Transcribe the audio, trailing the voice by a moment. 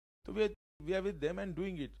तो we are with them and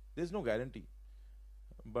doing it, there is no guarantee,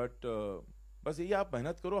 but बस यही आप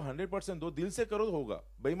मेहनत करो, 100% दो, दिल से करो तो होगा,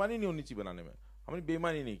 बेईमानी नहीं होनी चाहिए बनाने में, हमने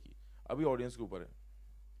बेईमानी नहीं की, अभी ऑडियंस के ऊपर है।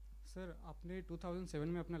 सर आपने 2007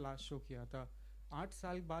 में अपना लास्ट शो किया था, 8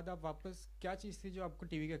 साल बाद आप वापस, क्या चीज़ थी जो आपको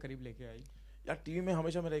टीवी के करीब लेके आई? यार टीवी में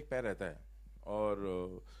हमेशा मेरा एक पैर रहता है, और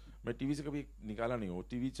मैं टीवी से कभी निकाला नहीं हूँ,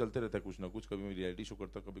 टीवी चलते रहता है कुछ ना कुछ, कभी मैं रियलिटी शो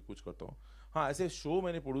करता हूँ, कभी कुछ करता हूँ। हाँ, ऐसे शो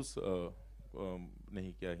मैंने प्रोड्यूस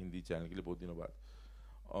नहीं किया हिंदी चैनल के लिए बहुत दिनों बाद,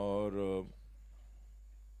 और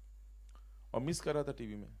मिस कर रहा था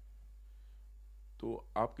टीवी में। तो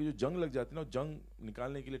आपकी जो जंग लग जाती है ना, जंग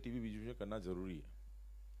निकालने के लिए टीवी बीच में करना जरूरी है।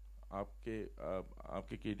 आपके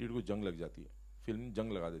क्रिएटिविटी को जंग लग जाती है, फिल्म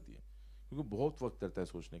जंग लगा देती है, क्योंकि बहुत वक्त लगता है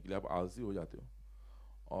सोचने के लिए, आप आलसी हो जाते हो,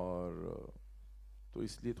 और तो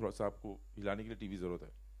इसलिए थोड़ा सा आपको हिलाने के लिए टीवी जरूरत है।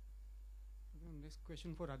 Next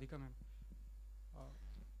question for Radhika ma'am.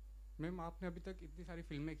 Ma'am आपने अभी तक इतनी सारी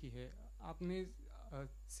फिल्में की है, आपने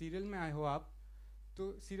सीरियल में आए हो आप,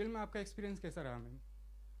 तो सीरियल में आपका एक्सपीरियंस कैसा रहा मैम?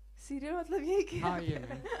 सीरियल मतलब यही कि हाँ ये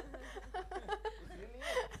मैम।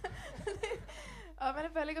 मैंने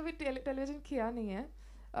पहले कभी टेलीविजन किया नहीं है,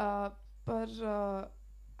 पर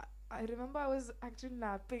I remember I was actually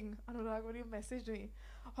napping, Anurag, when you messaged me.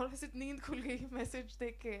 और वैसे नींद खुल गई मैसेज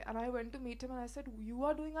देख के, and I went to meet him and I said, you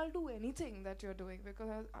are doing, I'll do anything that you're doing,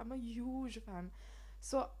 because I'm a huge fan.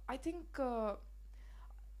 So I think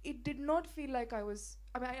it did not feel like I was,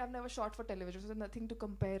 I mean, I've never shot for television, so there's nothing to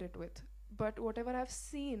compare it with. But whatever I've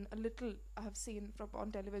seen, a little I have seen from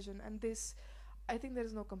on television, and this, I think there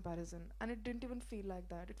is no comparison. And it didn't even feel like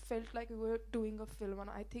that. It felt like we were doing a film, and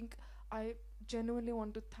I think I genuinely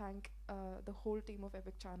want to thank the whole team of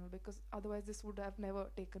Epic Channel, because otherwise this would have never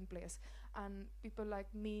taken place. And people like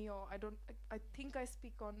me, or I think I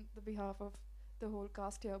speak on the behalf of the whole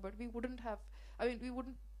cast here, but we wouldn't have, I mean, we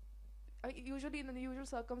wouldn't, usually in the usual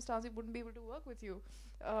circumstance, we wouldn't be able to work with you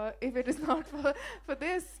if it is not for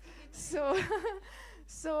this. So,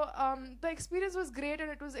 the experience was great,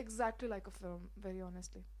 and it was exactly like a film, very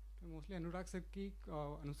honestly. Mostly Anurag sir की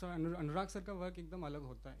अनुसार अनुराग sir का work एकदम अलग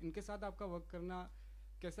होता है, इनके साथ आपका वर्क करना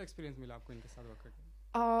कैसा एक्सपीरियंस मिला आपको इनके साथ वर्क करके?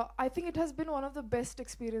 I think it has been one of the best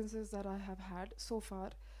experiences that I have had so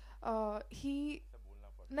far. I'll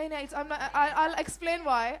explain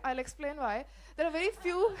why. There are very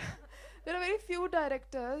few. There are very few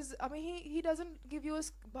directors. I mean, he doesn't give you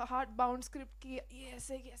a hard-bound script. Ki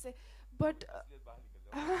yes, but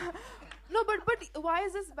no, but why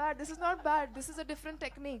is this bad? This is not bad. This is a different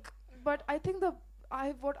technique. But I think this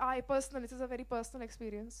is a very personal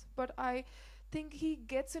experience. But I think he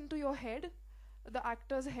gets into your head, the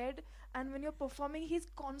actor's head, and when you're performing, he's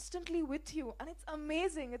constantly with you, and it's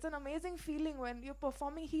amazing. It's an amazing feeling when you're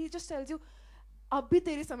performing. He just tells you, अब भी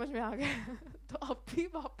तेरी समझ में आ गया तो अब भी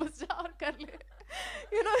वापस जा और कर ले,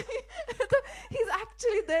 you know. He's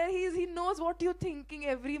actually there. He knows what you're thinking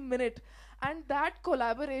every minute, and that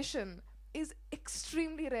collaboration is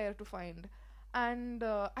extremely rare to find. And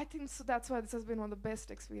I think so that's why this has been one of the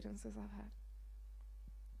best experiences I've had.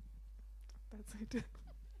 That's it.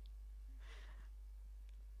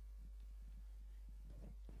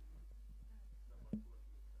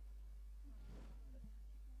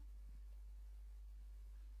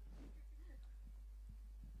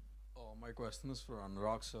 My question is for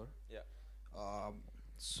Anurag sir. Yeah.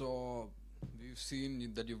 So we've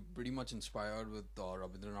seen that you've pretty much inspired with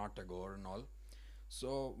Rabindranath Tagore and all.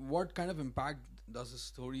 So what kind of impact does his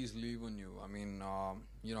stories leave on you? I mean,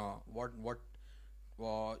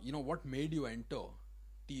 what made you enter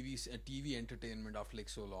TV entertainment after like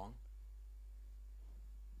so long?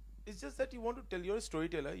 It's just that you want to tell, you're a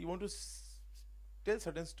storyteller, you want to tell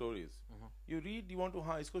certain stories. You read, you want to,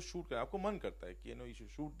 हाँ इसको shoot करना, आपको मन करता है कि you know you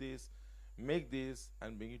should shoot this, make this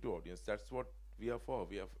and bring it to audience. That's what we are for.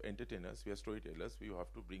 We are entertainers, we are storytellers, we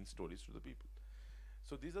have to bring stories to the people.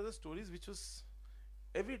 So these are the stories which was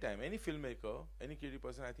every time, any filmmaker, any creative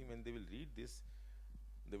person, I think when they will read this,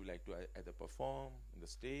 they will like to either perform in the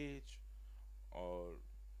stage or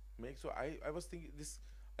make. So I was thinking this,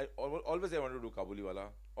 always I wanted to do Kabuliwala,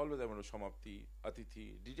 always I wanted to Shamapti,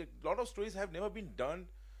 Atithi, DJ. Lot of stories have never been done.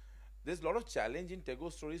 There's a lot of challenge in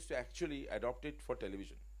Tagore stories to actually adopt it for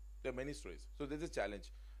television. There are many stories, so there's a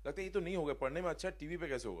challenge. लगता है ये तो नहीं होगा, पढ़ने में अच्छा, TV पे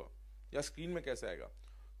कैसे होगा या स्क्रीन में कैसे आएगा,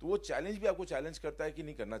 तो वो चैलेंज भी आपको चैलेंज करता है कि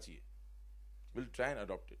नहीं करना चाहिए. We'll try and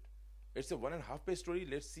adopt it. It's a 1.5 page story.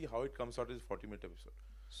 Let's see how it comes out as a 40-minute episode.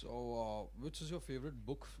 So, which is your favorite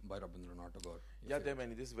book by Rabindranath Tagore? Yeah, there are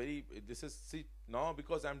many. See, now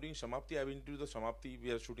because I'm doing Shamapti, I've been to the Shamapti.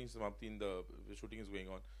 We are shooting Shamapti the shooting is going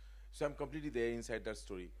on. So I'm completely there inside that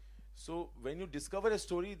story. So when you discover a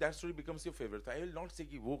story, that story becomes your favorite. I will not say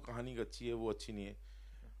कि वो कहानी अच्छी है, वो अच्छी नहीं है.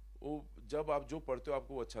 वो जब आप जो पढ़ते हो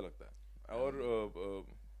आपको वो अच्छा लगता है। और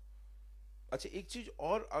अच्छा एक चीज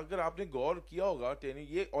और अगर आपने गौर किया होगा ट्रेनिंग,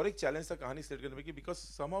 ये और एक चैलेंज था कहानी सेट करने में कि because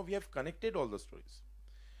somehow we have connected all the stories,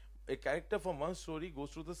 a character from one story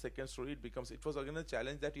goes to the second story, it was again a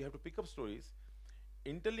challenge that you have to pick up stories,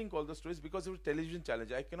 interlink all the stories, because it was a television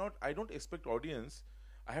challenge. I don't expect audience,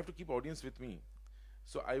 I have to keep audience with me,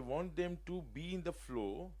 so I want them to be in the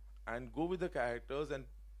flow and go with the characters. And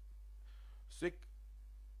so एक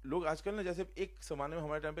लोग आजकल ना, जैसे एक जमाने में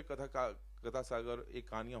हमारे time पे कथा सागर एक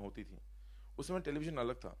कहानियां होती थी, उस समय टेलीविजन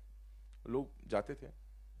अलग था, लोग जाते थे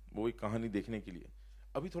वो एक कहानी देखने के लिए।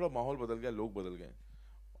 अभी थोड़ा माहौल बदल गया, लोग बदल गए,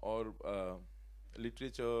 और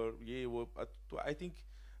लिटरेचर ये वो, तो I think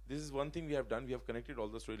this is one thing we have done, we have connected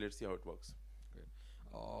all the story, let's see how it works.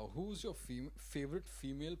 Who's your favorite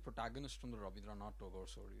female protagonist from the Rabindranath Tagore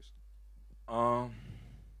stories?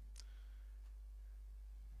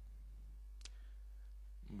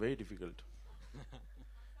 Very difficult.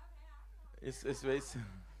 It's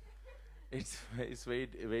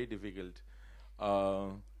very difficult.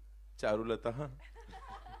 Charulata.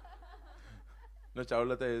 No,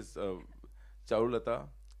 Charulata.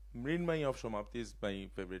 Mrinmai of Shomapti is my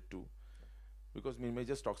favorite too, because Mrinmai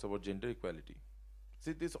just talks about gender equality.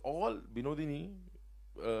 See, this all Binodini's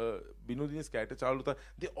character, Charulata,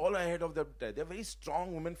 they're all ahead of their time. They're very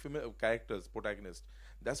strong women, female characters, protagonists.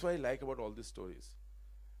 That's what I like about all these stories.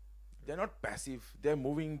 They're not passive. They're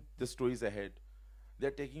moving the stories ahead.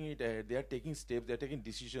 They're taking it ahead. They are taking steps. They're taking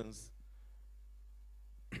decisions.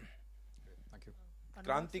 Thank you.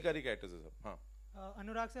 क्रांतिकारी characters है सब। हाँ।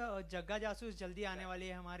 अनुराग sir, जग्गा जासूस जल्दी आने वाली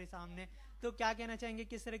है हमारे सामने, तो क्या कहना चाहेंगे,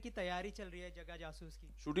 किस तरह की तैयारी चल रही है जग्गा जासूस की?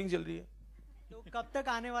 शूटिंग चल रही है। तो कब तक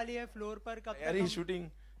आने वाली है फ्लोर पर, शूटिंग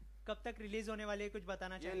कब तक रिलीज होने वाली है, कुछ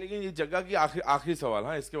बताना चाहिए? लेकिन ये जग्गा की आखिरी सवाल,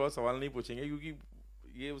 हाँ, इसके बाद सवाल नहीं पूछेंगे, क्योंकि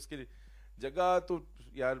ये उसके जगह तो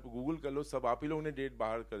यार गूगल कर लो, सब आप ही लोगों ने डेट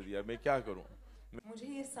बाहर कर दिया, मैं क्या करूं। मुझे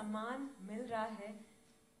ये सम्मान मिल रहा है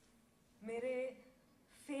मेरे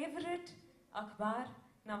फेवरेट अखबार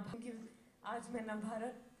आज मैं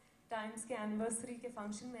नवभारत टाइम्स के एनिवर्सरी के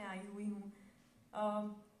फंक्शन में आई हुई हूँ।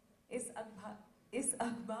 इस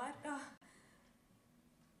अखबार का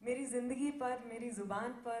मेरी ज़िंदगी पर, मेरी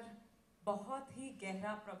ज़ुबान पर बहुत ही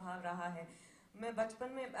गहरा प्रभाव रहा है। मैं बचपन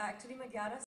में, एक्चुअली मैं 11